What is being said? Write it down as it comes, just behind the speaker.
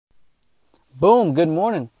Boom, good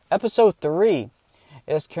morning. Episode 3.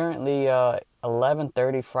 It's currently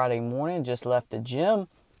 11:30 Friday morning. Just left the gym.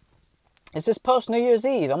 It's just post New Year's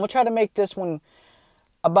Eve. I'm going to try to make this one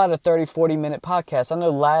about a 30-40 minute podcast. I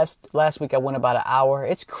know last week I went about an hour.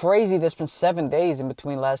 It's crazy. There's been 7 days in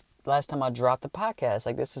between last time I dropped the podcast.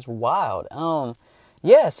 Like, this is wild.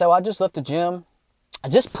 So I just left the gym. I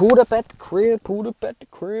just pulled up at the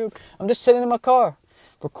crib. I'm just sitting in my car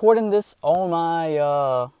recording this on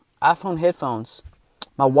my iPhone headphones,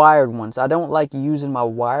 my wired ones. I don't like using my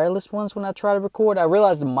wireless ones when I try to record. I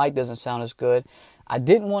realize the mic doesn't sound as good. I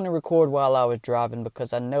didn't want to record while I was driving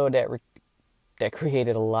because I know that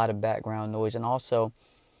created a lot of background noise. And also,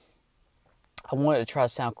 I wanted to try to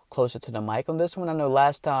sound closer to the mic on this one. I know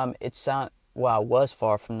last time I was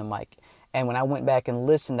far from the mic. And when I went back and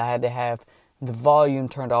listened, I had to have the volume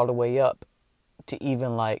turned all the way up to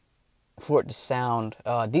even for it to sound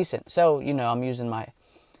decent. So, I'm using my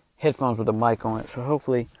headphones with a mic on it, so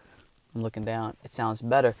hopefully I'm looking down, it sounds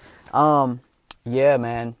better. Yeah,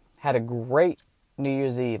 man, had a great New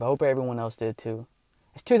Year's Eve. I hope everyone else did too.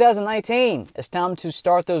 It's 2019. It's time to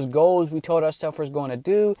start those goals we told ourselves we was going to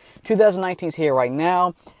do. 2019 is here right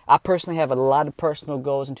now. I personally have a lot of personal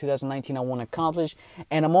goals in 2019 I want to accomplish,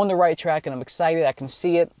 and I'm on the right track, and I'm excited. I can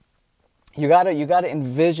see it. You gotta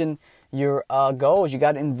envision your goals. You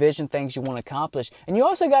gotta envision things you want to accomplish, and you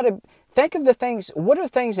also gotta think of the things. What are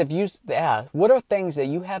things that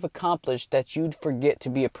you have accomplished that you'd forget to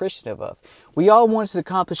be appreciative of? We all wanted to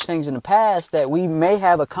accomplish things in the past that we may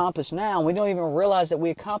have accomplished now, and we don't even realize that we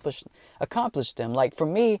accomplished them. Like for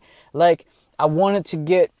me, I wanted to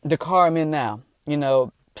get the car I'm in now.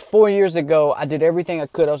 4 years ago, I did everything I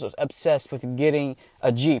could. I was obsessed with getting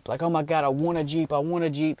a Jeep. Like, oh my God, I want a Jeep.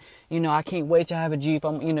 I can't wait to have a Jeep.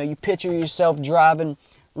 You picture yourself driving.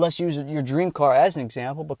 Let's use your dream car as an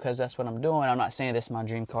example because that's what I'm doing. I'm not saying this is my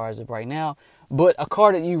dream car as of right now, but a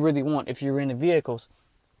car that you really want if you're into vehicles.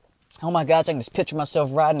 Oh my gosh, I can just picture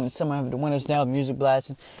myself riding in summer, have the windows down, music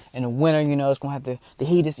blasting. In the winter, it's going to have the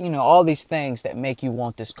heat, all these things that make you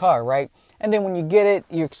want this car, right? And then when you get it,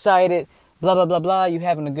 you're excited. Blah, blah, blah, blah, you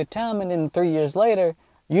having a good time, and then 3 years later,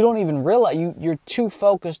 you don't even realize, you're too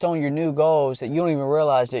focused on your new goals that you don't even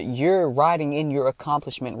realize that you're riding in your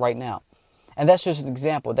accomplishment right now. And that's just an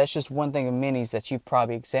example. That's just one thing of many that you've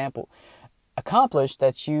probably accomplished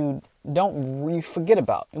that you forget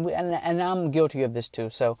about. And I'm guilty of this too.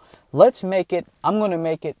 So let's make it,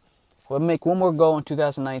 we'll make one more goal in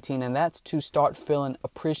 2019, and that's to start feeling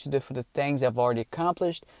appreciative for the things I've already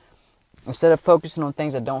accomplished. Instead of focusing on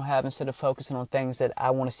things I don't have, instead of focusing on things that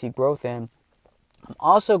I want to see growth in, I'm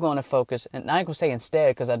also going to focus, and I ain't going to say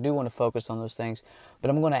instead because I do want to focus on those things,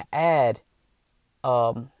 but I'm going to add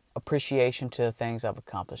appreciation to the things I've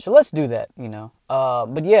accomplished. So let's do that,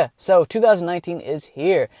 But yeah, so 2019 is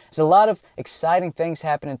here. There's a lot of exciting things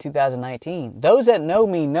happening in 2019. Those that know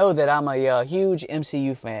me know that I'm a huge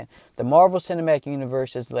MCU fan. The Marvel Cinematic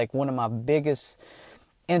Universe is like one of my biggest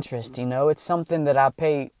interests, It's something that I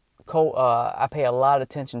pay a lot of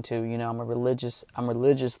attention to. I'm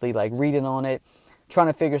religiously reading on it, trying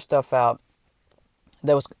to figure stuff out.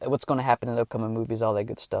 What's going to happen in the upcoming movies, all that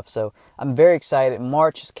good stuff. So I'm very excited.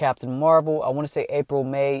 March is Captain Marvel. I want to say April,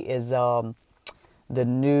 May is the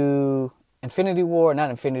new Infinity War. Not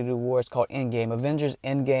Infinity War. It's called Endgame. Avengers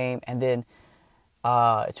Endgame. And then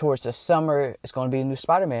towards the summer, it's going to be the new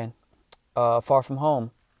Spider-Man, Far From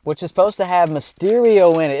Home, which is supposed to have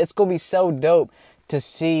Mysterio in it. It's going to be so dope to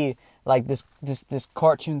see this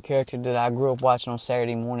cartoon character that I grew up watching on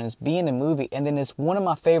Saturday mornings be in the movie, and then it's one of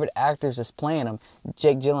my favorite actors that's playing him,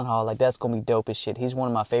 Jake Gyllenhaal. That's gonna be dope as shit. He's one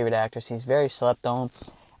of my favorite actors. He's very slept on.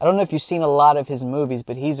 I don't know if you've seen a lot of his movies,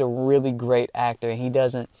 but he's a really great actor, and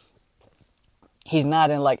he's not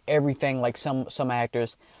in everything like some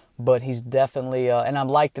actors, but he's definitely and I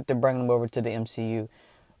like that they're bringing him over to the MCU,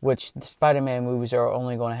 which the Spider-Man movies are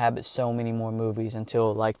only going to have so many more movies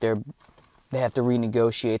until they have to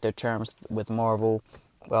renegotiate their terms with Marvel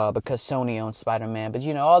because Sony owns Spider-Man. But,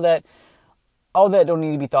 all that don't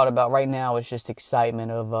need to be thought about right now. It's just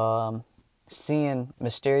excitement of seeing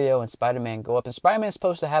Mysterio and Spider-Man go up. And Spider-Man's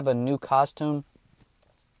supposed to have a new costume.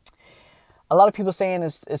 A lot of people saying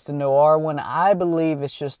it's the noir one. I believe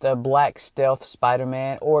it's just a black stealth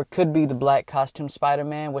Spider-Man, or it could be the black costume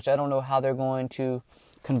Spider-Man, which I don't know how they're going to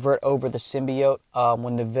convert over the symbiote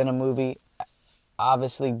when the Venom movie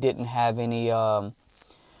obviously didn't have any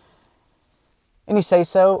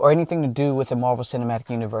say-so or anything to do with the Marvel Cinematic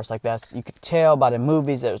Universe. You could tell by the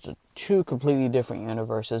movies that it was two completely different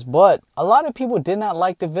universes. But a lot of people did not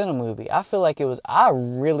like the Venom movie. I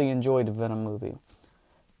really enjoyed the Venom movie.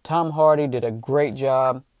 Tom Hardy did a great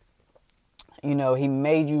job. He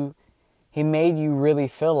made you he made you really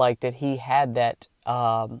feel like that he had that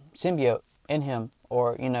symbiote in him,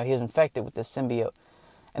 or he was infected with the symbiote,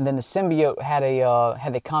 and then the symbiote had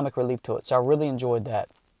a comic relief to it. So I really enjoyed that.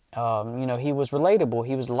 He was relatable,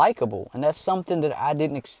 he was likable, and that's something that I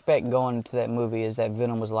didn't expect going into that movie, is that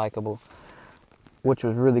Venom was likable, which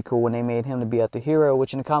was really cool when they made him to be the hero,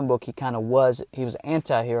 which in the comic book he kind of was. He was an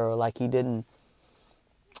anti-hero, like he didn't,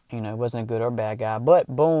 he wasn't a good or bad guy. But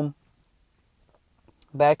boom,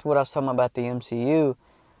 back to what I was talking about the MCU,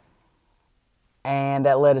 and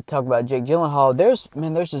that led to talk about Jake Gyllenhaal. There's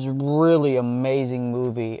this really amazing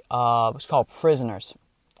movie. It's called Prisoners,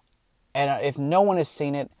 and if no one has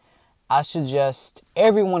seen it, I suggest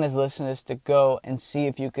everyone is listening to this to go and see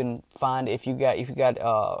if you can find it. If you got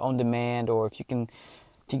on demand, or if you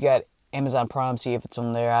got Amazon Prime, see if it's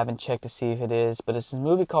on there. I haven't checked to see if it is, but it's this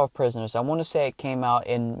movie called Prisoners. I want to say it came out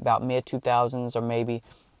in about mid 2000s, or maybe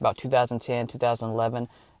about 2010, 2011,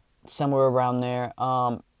 somewhere around there.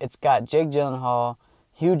 It's got Jake Gyllenhaal,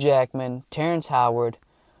 Hugh Jackman, Terrence Howard,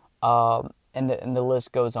 and the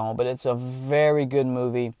list goes on. But it's a very good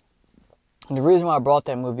movie. And the reason why I brought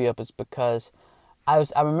that movie up is because I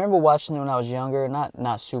remember watching it when I was younger,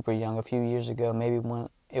 not super young, a few years ago, maybe when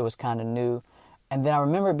it was kind of new. And then I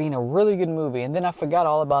remember it being a really good movie, and then I forgot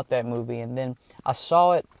all about that movie. And then I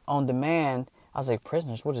saw it on demand. I was like,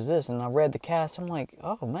 Prisoners, what is this? And I read the cast. I'm like,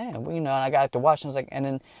 oh man, and I got to watch it. I was like, and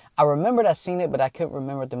then I remembered I seen it, but I couldn't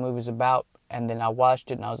remember what the movie's about. And then I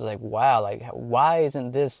watched it, and I was like, wow, like why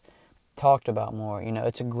isn't this talked about more?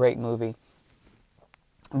 It's a great movie.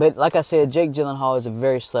 But like I said, Jake Gyllenhaal is a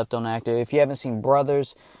very slept-on actor. If you haven't seen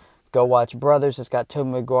Brothers, go watch Brothers. It's got Tobey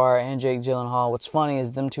Maguire and Jake Gyllenhaal. What's funny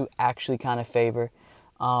is them two actually kind of favor.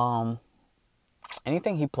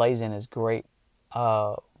 Anything he plays in is great.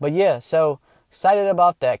 But yeah, so excited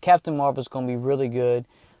about that. Captain Marvel's going to be really good.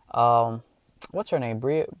 What's her name?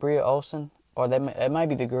 Bria Olsen? Or that might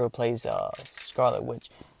be the girl who plays Scarlet Witch.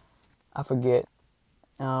 I forget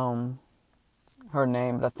her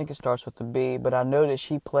name, but I think it starts with a B. But I know that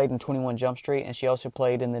she played in 21 Jump Street, and she also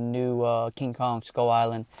played in the new King Kong Skull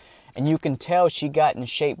Island. And you can tell she got in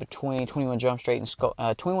shape between 21 Jump Street and Skull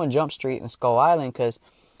Island, because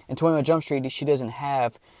in 21 Jump Street she doesn't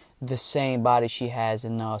have the same body she has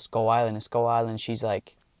in Skull Island. In Skull Island, she's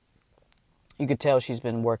like, you could tell she's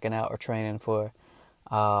been working out or training for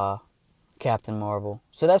Captain Marvel.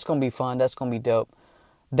 So that's gonna be fun. That's gonna be dope.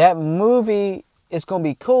 That movie is gonna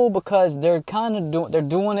be cool because they're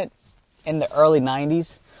doing it in the early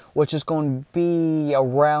 90s, which is going to be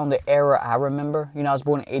around the era I remember. I was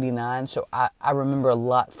born in 89, so I remember a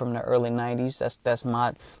lot from the early 90s. That's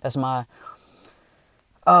my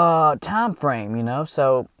time frame,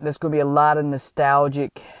 So there's going to be a lot of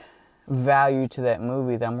nostalgic value to that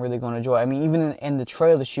movie that I'm really going to enjoy. I mean, even in the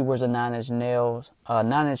trailer, she wears a Nine Inch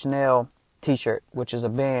Nail t-shirt, which is a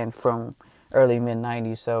band from early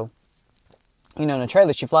mid-90s. So, in the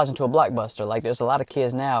trailer, she flies into a Blockbuster. Like, there's a lot of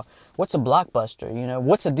kids now. What's a Blockbuster?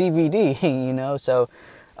 What's a DVD? So,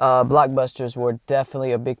 Blockbusters were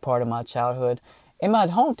definitely a big part of my childhood. In my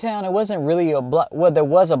hometown, it wasn't really there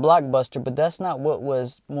was a Blockbuster, but that's not what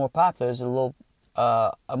was more popular. It was a little,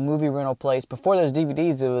 a movie rental place. Before those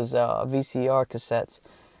DVDs, it was VCR cassettes,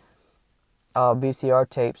 VCR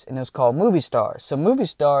tapes, and it was called Movie Stars. So Movie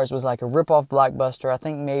Stars was like a rip-off Blockbuster. I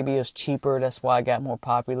think maybe it was cheaper. That's why it got more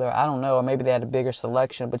popular. I don't know. Or maybe they had a bigger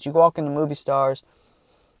selection. But you walk into Movie Stars,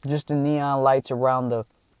 just the neon lights around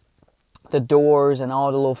the doors and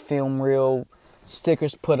all the little film reel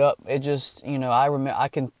stickers put up. It just, I remember,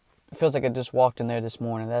 it feels like I just walked in there this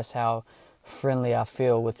morning. That's how friendly I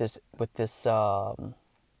feel with this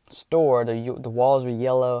store. The walls were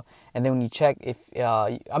yellow. And then when you check,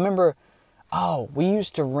 I remember, we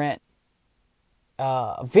used to rent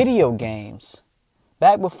video games.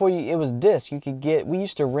 Back before it was disc, we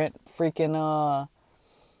used to rent freaking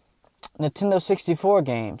Nintendo 64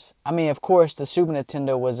 games. I mean, of course, the Super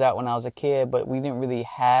Nintendo was out when I was a kid, but we didn't really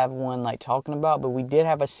have one like talking about, but we did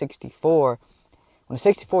have a 64. When the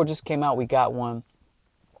 64 just came out, we got one.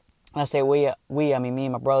 And I say I mean me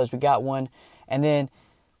and my brothers, we got one. And then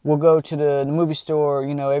we'll go to the movie store,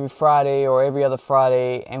 every Friday or every other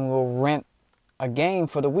Friday, and we'll rent a game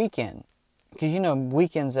for the weekend. Because,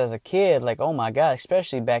 weekends as a kid, like, oh my God,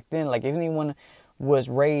 especially back then, like, if anyone was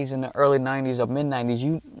raised in the early 90s or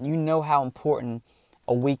mid-90s, you know how important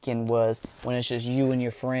a weekend was when it's just you and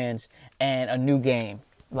your friends and a new game.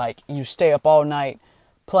 Like, you stay up all night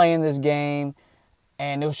playing this game,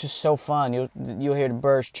 and it was just so fun. You'll hear the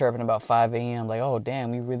birds chirping about 5 a.m. Like, oh,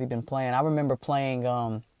 damn, we've really been playing. I remember playing,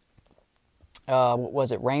 what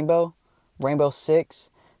was it, Rainbow Six?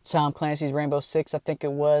 Tom Clancy's Rainbow Six, I think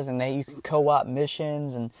it was, and you can co-op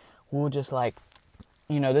missions and we'll just like,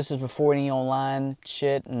 this was before any online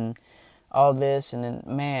shit and all this. And then,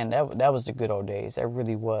 man, that was the good old days. That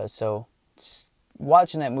really was. So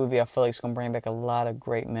watching that movie, I feel like it's going to bring back a lot of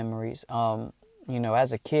great memories.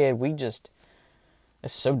 As a kid,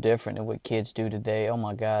 it's so different than what kids do today. Oh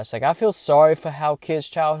my gosh. Like, I feel sorry for how kids'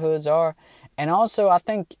 childhoods are. And also, I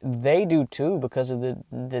think they do too because of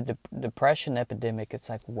the depression epidemic. It's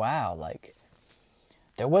like, wow, like,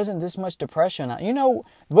 there wasn't this much depression.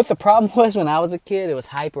 What the problem was when I was a kid? It was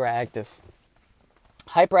hyperactive.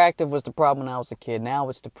 Hyperactive was the problem when I was a kid. Now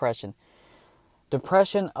it's depression.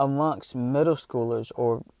 Depression amongst middle schoolers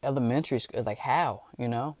or elementary school, like how,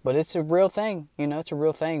 But it's a real thing, it's a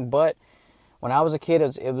real thing. But when I was a kid,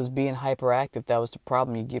 it was being hyperactive. That was the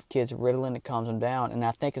problem. You give kids Ritalin, it calms them down. And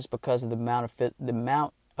I think it's because of the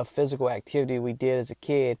amount of physical activity we did as a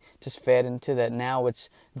kid just fed into that. Now it's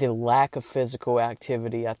the lack of physical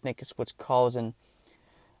activity. I think it's what's causing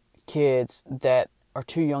kids that are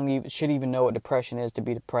too young should even know what depression is to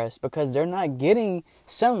be depressed, because they're not getting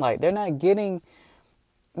sunlight. They're not getting,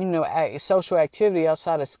 social activity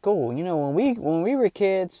outside of school. When we were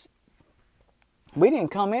kids, we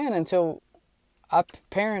didn't come in until our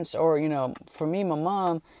parents, or, for me, my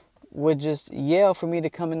mom would just yell for me to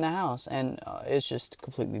come in the house. And it's just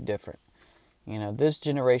completely different. This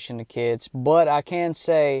generation of kids. But I can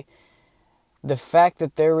say the fact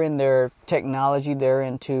that they're in their technology, they're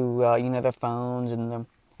into, their phones and the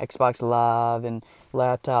Xbox Live and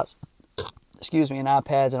laptops, and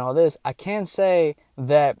iPads and all this, I can say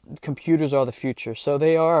that computers are the future. So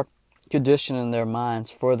they are conditioning their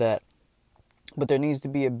minds for that. But there needs to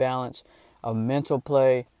be a balance of mental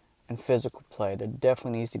play and physical play. There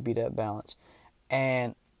definitely needs to be that balance.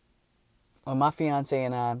 And when my fiance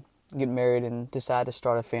and I get married and decide to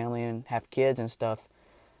start a family and have kids and stuff,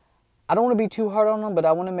 I don't want to be too hard on them, but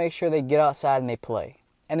I want to make sure they get outside and they play.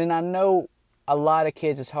 And then I know a lot of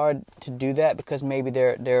kids, it's hard to do that because maybe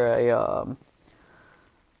they're a,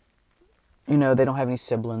 they don't have any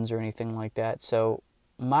siblings or anything like that. So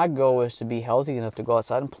my goal is to be healthy enough to go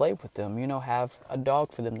outside and play with them, have a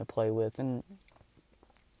dog for them to play with and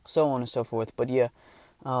so on and so forth. But yeah,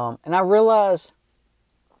 and I realize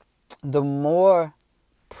the more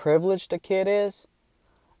privileged a kid is,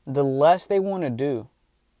 the less they want to do.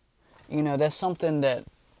 That's something that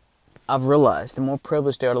I've realized. The more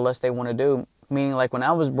privileged they are, the less they want to do. Meaning, like, when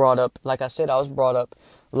I was brought up, like I said, I was brought up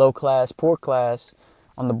low class, poor class,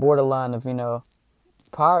 on the borderline of,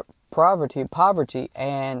 poverty,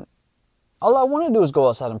 and all I want to do is go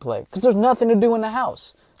outside and play, because there's nothing to do in the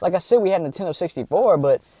house. Like I said, we had Nintendo 64,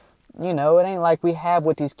 but, it ain't like we have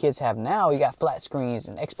what these kids have now. You got flat screens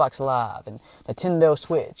and Xbox Live and Nintendo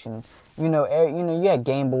Switch and, you had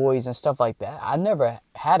Game Boys and stuff like that. I never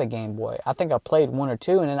had a Game Boy. I think I played one or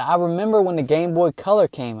two, and then I remember when the Game Boy Color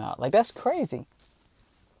came out. Like, that's crazy.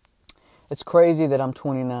 It's crazy that I'm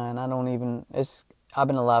 29. I've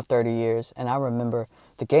been alive 30 years, and I remember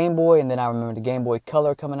the Game Boy, and then I remember the Game Boy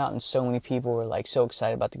Color coming out, and so many people were, like, so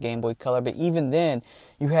excited about the Game Boy Color. But even then,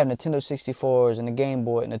 you had Nintendo 64s and the Game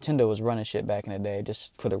Boy. Nintendo was running shit back in the day,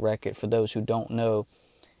 just for the record. For those who don't know,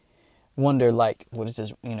 wonder, like, what is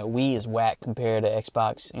this, Wii is whack compared to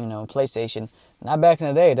Xbox, PlayStation. Not back in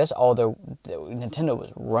the day. That's all Nintendo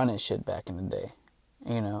was running shit back in the day.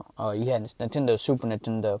 You had Nintendo, Super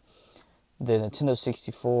Nintendo, the Nintendo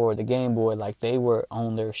 64, the Game Boy, like, they were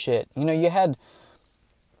on their shit. You had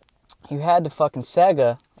the fucking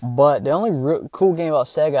Sega, but the only cool game about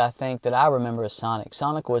Sega, I think, that I remember is Sonic.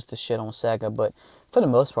 Sonic was the shit on Sega, but for the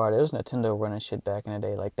most part, it was Nintendo running shit back in the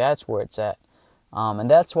day. Like, that's where it's at. And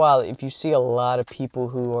that's why if you see a lot of people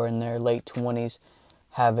who are in their late 20s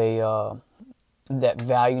have that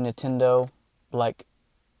value Nintendo, like,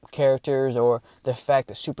 characters, or the fact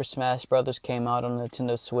that Super Smash Brothers came out on the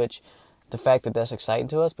Nintendo Switch, the fact that that's exciting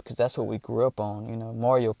to us, because that's what we grew up on.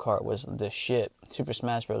 Mario Kart was the shit. Super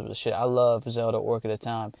Smash Bros. Was the shit. I love Zelda Orchid of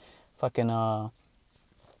Time. Fucking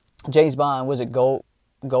James Bond, was it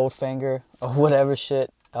Goldfinger or whatever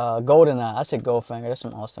shit? GoldenEye. I said Goldfinger. That's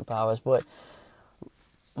some Austin Powers. But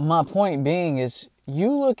my point being is,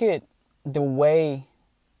 you look at the way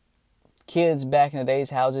kids back in the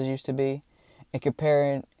days' houses used to be, and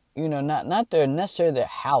comparing, not necessarily their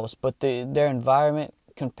house, but their environment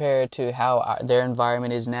compared to how their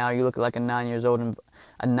environment is now. You look at like a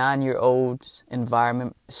 9-year-old's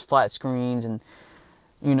environment. It's flat screens and,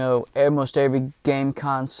 almost every game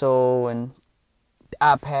console and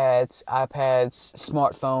iPads,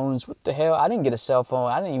 smartphones. What the hell? I didn't get a cell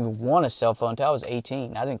phone. I didn't even want a cell phone until I was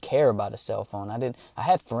 18. I didn't care about a cell phone. I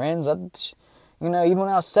had friends. Even when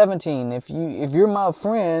I was 17, if you're my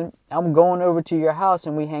friend, I'm going over to your house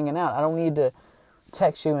and we hanging out. I don't need to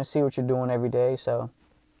text you and see what you're doing every day. So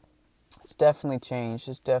it's definitely changed.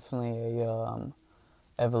 It's definitely a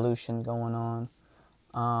evolution going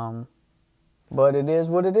on. But it is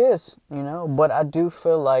what it is, you know. But I do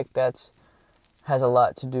feel like that's has a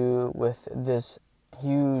lot to do with this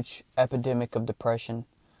huge epidemic of depression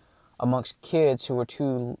amongst kids who are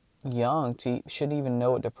too young to should even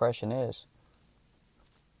know what depression is.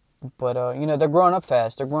 But you know, they're growing up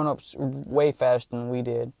fast. They're growing up way faster than we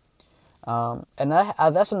did. And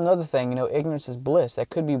that's another thing, you know, ignorance is bliss. That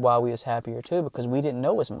could be why we was happier too, because we didn't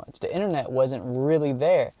know as much. The internet wasn't really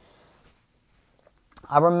there.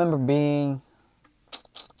 I remember being,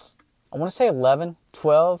 I want to say 11,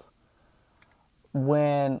 12,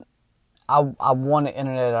 when I wanted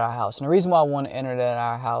internet at our house. And the reason why I wanted internet at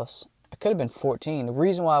our house, it could have been 14. The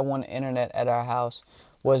reason why I wanted internet at our house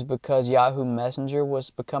was because Yahoo Messenger was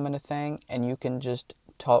becoming a thing, and you can just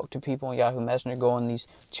talk to people on Yahoo Messenger, go in these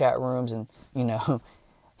chat rooms and, you know,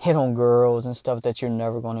 hit on girls and stuff that you're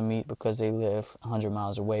never going to meet because they live 100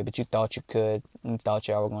 miles away, but you thought you could, and you thought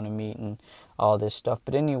y'all were going to meet and all this stuff.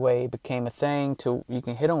 But anyway, it became a thing to, you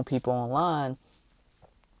can hit on people online,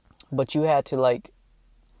 but you had to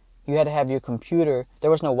have your computer,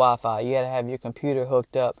 there was no Wi-Fi, you had to have your computer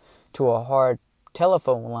hooked up to a hard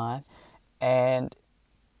telephone line, and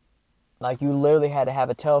like you literally had to have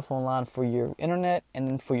a telephone line for your internet and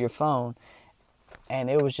then for your phone.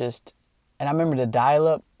 And it was just, and I remember the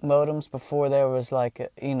dial-up modems before there was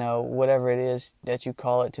like, you know, whatever it is that you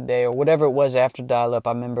call it today, or whatever it was after dial-up.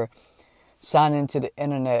 I remember signing into the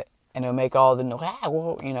internet and it would make all the,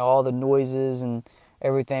 you know, all the noises and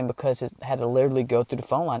everything because it had to literally go through the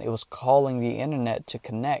phone line. It was calling the internet to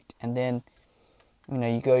connect. And then, you know,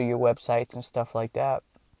 you go to your websites and stuff like that.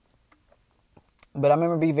 But I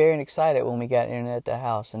remember being very excited when we got internet at the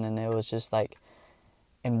house. And then it was just like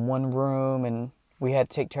in one room and we had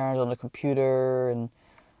to take turns on the computer.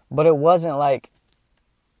 But it wasn't like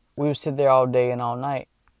we would sit there all day and all night,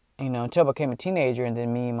 you know, until I became a teenager. And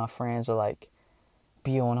then me and my friends would like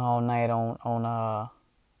be on all night on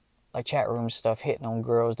like chat room stuff, hitting on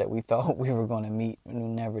girls that we thought we were going to meet and we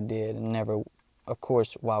never did. And never, of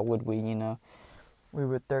course, why would we, you know? We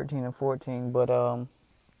were 13 and 14, but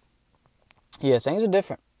yeah, things are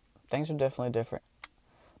different. Things are definitely different.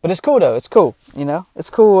 But it's cool, though. It's cool, you know? It's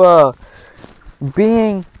cool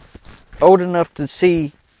being old enough to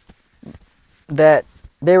see that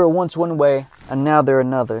they were once one way and now they're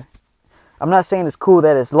another. I'm not saying it's cool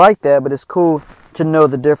that it's like that, but it's cool to know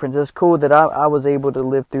the difference. It's cool that I was able to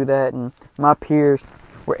live through that, and my peers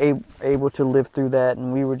were able to live through that,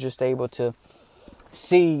 and we were just able to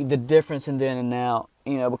see the difference in then and now,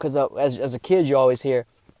 you know, because as a kid, you always hear,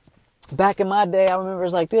 back in my day, I remember it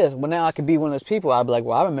was like this. Well, now I could be one of those people. I'd be like,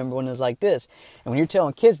 well, I remember when it was like this. And when you're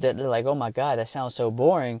telling kids that, they're like, oh my God, that sounds so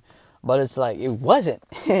boring. But it's like, it wasn't.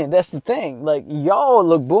 That's the thing. Like, y'all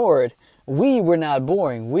look bored. We were not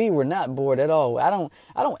boring. We were not bored at all. I don't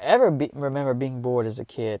ever remember being bored as a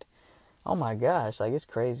kid. Oh my gosh, like, it's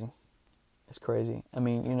crazy. It's crazy. I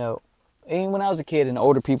mean, you know, even when I was a kid and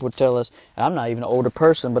older people would tell us, and I'm not even an older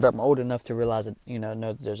person, but I'm old enough to realize that, you know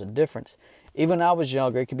that there's a difference. Even when I was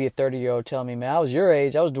younger, it could be a 30-year-old telling me, man, I was your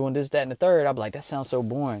age, I was doing this, that, and the third. I'd be like, that sounds so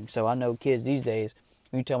boring. So I know kids these days,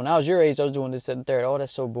 when you tell me, when I was your age, I was doing this, that, and the third. Oh,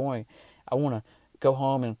 that's so boring. I want to go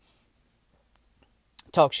home and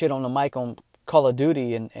talk shit on the mic on Call of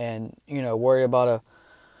Duty and you know, worry about a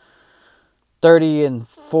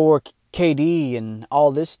 30-4 KD and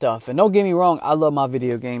all this stuff. And don't get me wrong, I love my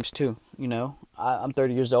video games too. You know, I'm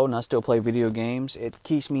 30 years old and I still play video games. It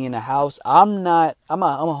keeps me in the house. I'm a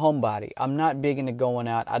homebody. I'm not big into going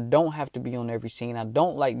out. I don't have to be on every scene. I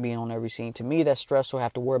don't like being on every scene. To me, that's stressful. I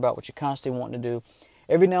have to worry about what you're constantly wanting to do.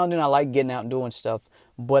 Every now and then I like getting out and doing stuff,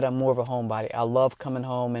 but I'm more of a homebody. I love coming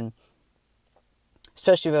home, and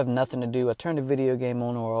especially if I have nothing to do, I turn the video game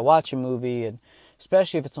on or I watch a movie, and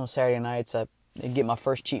especially if it's on Saturday nights, I get my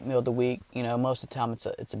first cheat meal of the week. You know, most of the time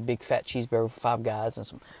it's a big fat cheeseburger for Five Guys and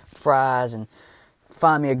some fries, and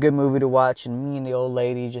find me a good movie to watch, and me and the old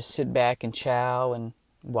lady just sit back and chow and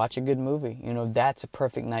watch a good movie. You know, that's a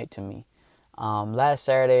perfect night to me. Last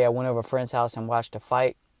Saturday I went over a friend's house and watched a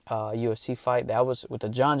fight, UFC fight. That was with the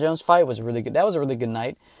John Jones fight. Was really good. That was a really good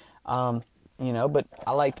night. You know, but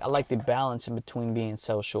I like the balance in between being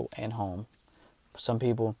social and home. Some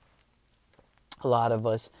people, a lot of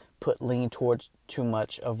us, lean towards too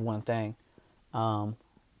much of one thing.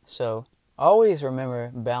 So always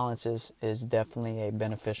remember, balance is definitely a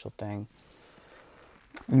beneficial thing.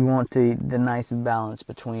 You want the nice balance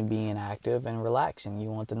between being active and relaxing. You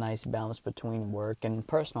want the nice balance between work and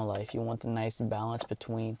personal life. You want the nice balance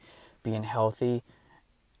between being healthy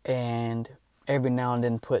and every now and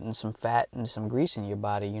then putting some fat and some grease in your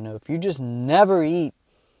body. You know, if you just never eat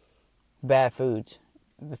bad foods,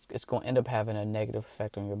 it's going to end up having a negative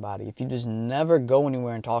effect on your body. If you just never go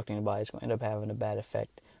anywhere and talk to anybody, it's going to end up having a bad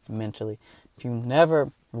effect mentally. If you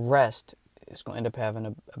never rest, it's going to end up having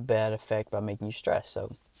a bad effect by making you stressed.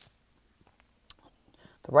 So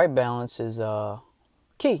the right balance is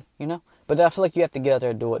key, you know. But I feel like you have to get out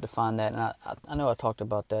there and do it to find that. And I know I talked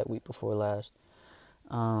about that week before last.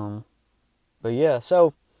 But yeah,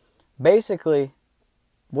 so basically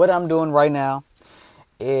what I'm doing right now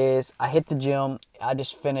is I hit the gym. I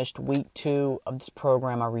just finished week 2 of this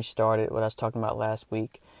program I restarted, what I was talking about last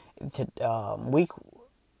week. The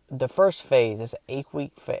first phase is an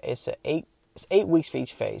 8-week it's 8 weeks for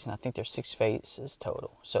each phase, and I think there's 6 phases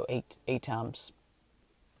total. So 8 times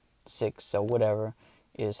 6, so whatever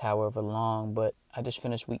is however long. But I just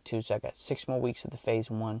finished week 2, so I got 6 more weeks of the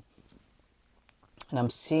phase 1. And I'm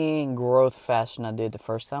seeing growth faster than I did the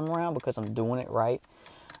first time around because I'm doing it right.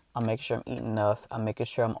 I'm making sure I'm eating enough. I'm making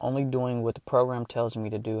sure I'm only doing what the program tells me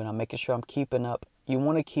to do. And I'm making sure I'm keeping up. You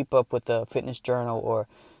want to keep up with the fitness journal, or,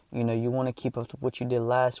 you know, you want to keep up with what you did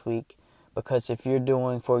last week. Because if you're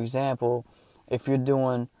doing, for example, if you're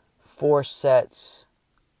doing 4 sets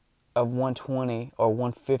of 120 or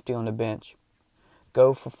 150 on the bench,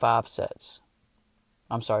 go for 5 sets.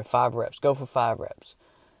 5 reps. Go for 5 reps.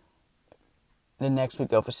 The next week,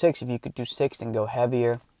 go for 6. If you could do 6, then go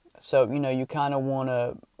heavier. So, you know, you kind of want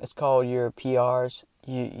to, it's called your PRs.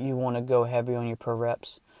 You want to go heavy on your per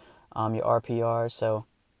reps, your RPRs. So,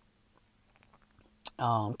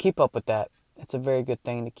 keep up with that. It's a very good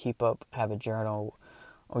thing to keep up, have a journal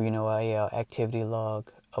or, you know, a activity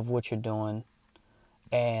log of what you're doing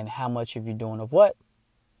and how much of you're doing of what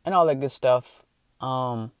and all that good stuff.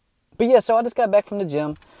 But yeah, so I just got back from the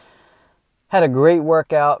gym, had a great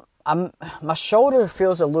workout. My shoulder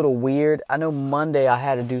feels a little weird. I know Monday I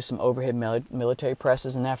had to do some overhead military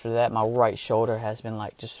presses, and after that my right shoulder has been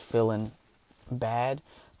like just feeling bad.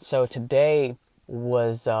 So today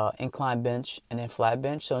was incline bench and then flat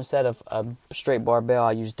bench. So instead of a straight barbell,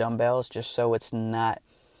 I use dumbbells just so it's not,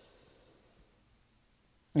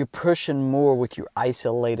 you're pushing more with your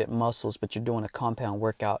isolated muscles, but you're doing a compound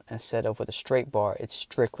workout. Instead of with a straight bar, it's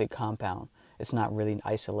strictly compound. It's not really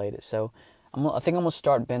isolated. So I think I'm gonna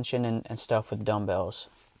start benching and stuff with dumbbells.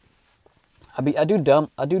 I do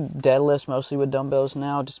deadlifts mostly with dumbbells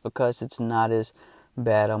now, just because it's not as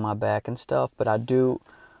bad on my back and stuff. But I do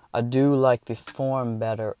like the form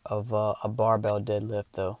better of a barbell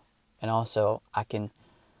deadlift though, and also I can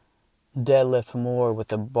deadlift more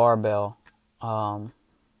with a barbell. But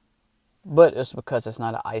it's because it's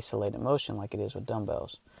not an isolated motion like it is with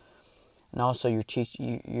dumbbells. And also,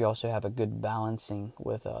 you also have a good balancing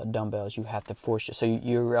with dumbbells. You have to force it. So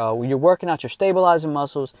you're working out your stabilizing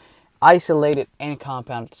muscles, isolated and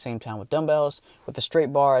compound at the same time with dumbbells. With the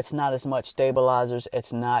straight bar, it's not as much stabilizers.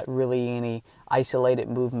 It's not really any isolated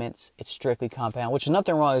movements. It's strictly compound, which is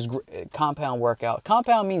nothing wrong. Is compound workout.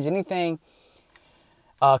 Compound means anything.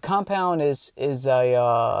 Compound is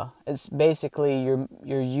it's basically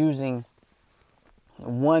you're using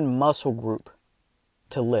one muscle group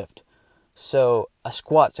to lift. So a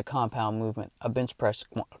squat's a compound movement, a bench press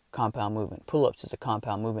compound movement, pull-ups is a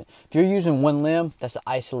compound movement. If you're using one limb, that's an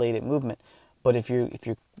isolated movement. But if you're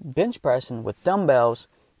bench pressing with dumbbells,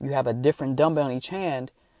 you have a different dumbbell in each hand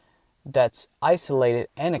that's isolated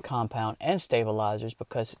and a compound and stabilizers,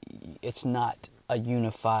 because it's not a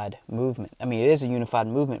unified movement. I mean, it is a unified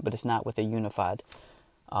movement, but it's not with a unified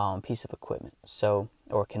piece of equipment,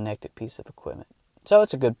 or connected piece of equipment. So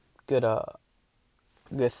it's a good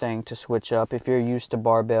thing to switch up. If you're used to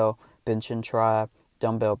barbell benching, try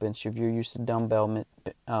dumbbell bench. If you're used to dumbbell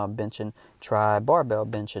benching, try barbell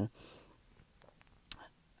benching.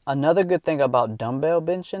 Another good thing about dumbbell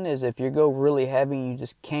benching is if you go really heavy and you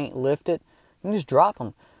just can't lift it, you can just drop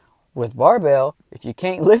them. With barbell, if you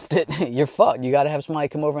can't lift it, you're fucked. You got to have somebody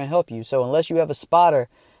come over and help you. So unless you have a spotter,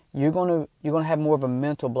 you're gonna have more of a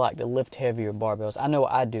mental block to lift heavier barbells. I know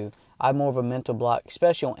I do. I have more of a mental block,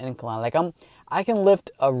 especially on incline. Like I can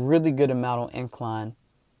lift a really good amount on incline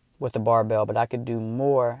with the barbell, but I could do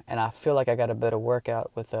more, and I feel like I got a better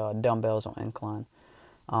workout with dumbbells on incline.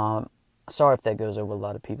 Sorry if that goes over a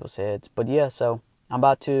lot of people's heads, but yeah. So I'm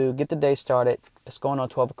about to get the day started. It's going on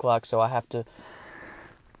 12 o'clock, so I have to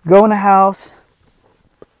go in the house,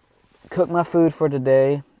 cook my food for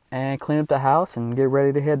today, and clean up the house and get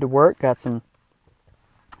ready to head to work. Got some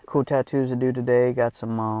cool tattoos to do today. Got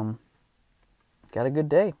a good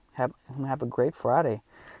day. I'm going to have a great Friday.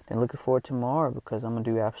 Then looking forward to tomorrow, because I'm going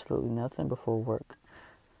to do absolutely nothing before work.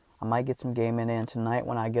 I might get some gaming in tonight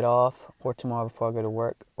when I get off, or tomorrow before I go to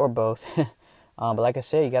work, or both. But like I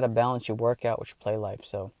said, you got to balance your workout with your play life.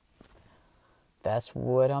 So that's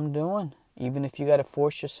what I'm doing. Even if you got to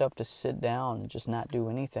force yourself to sit down and just not do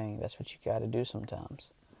anything, that's what you got to do sometimes.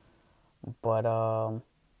 But,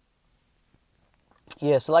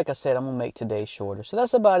 yeah, so like I said, I'm going to make today shorter. So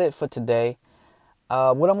that's about it for today.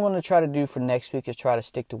 What I'm going to try to do for next week is try to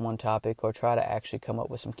stick to one topic or try to actually come up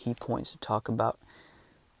with some key points to talk about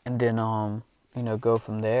and then, go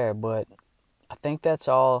from there. But I think that's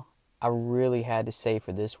all I really had to say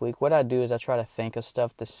for this week. What I do is I try to think of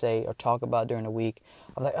stuff to say or talk about during the week.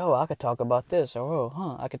 I'm like, I could talk about this,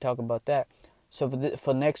 or I could talk about that. So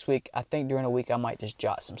for next week, I think during the week I might just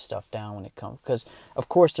jot some stuff down when it comes. Because, of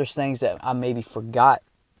course, there's things that I maybe forgot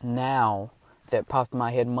now that popped in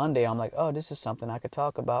my head Monday. I'm like, this is something I could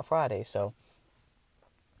talk about Friday. So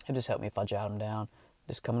it just helped me if I jot them down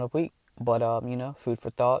this coming up week. But, food for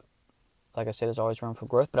thought. Like I said, there's always room for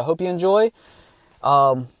growth. But I hope you enjoy.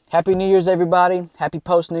 Happy New Year's, everybody. Happy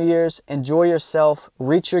post-New Year's. Enjoy yourself.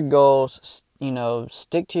 Reach your goals.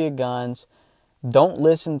 Stick to your guns. Don't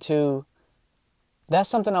listen to... That's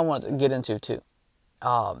something I want to get into, too.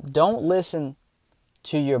 Don't listen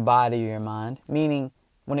to your body or your mind. Meaning,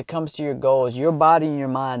 when it comes to your goals, your body and your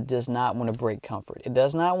mind does not want to break comfort. It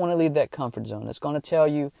does not want to leave that comfort zone. It's going to tell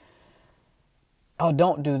you,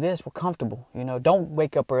 don't do this. We're comfortable. Don't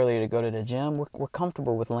wake up earlier to go to the gym. We're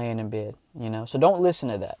comfortable with laying in bed. So don't listen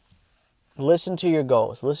to that. Listen to your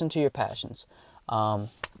goals. Listen to your passions.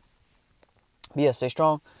 Stay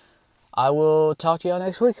strong. I will talk to y'all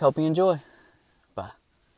next week. Hope you enjoy.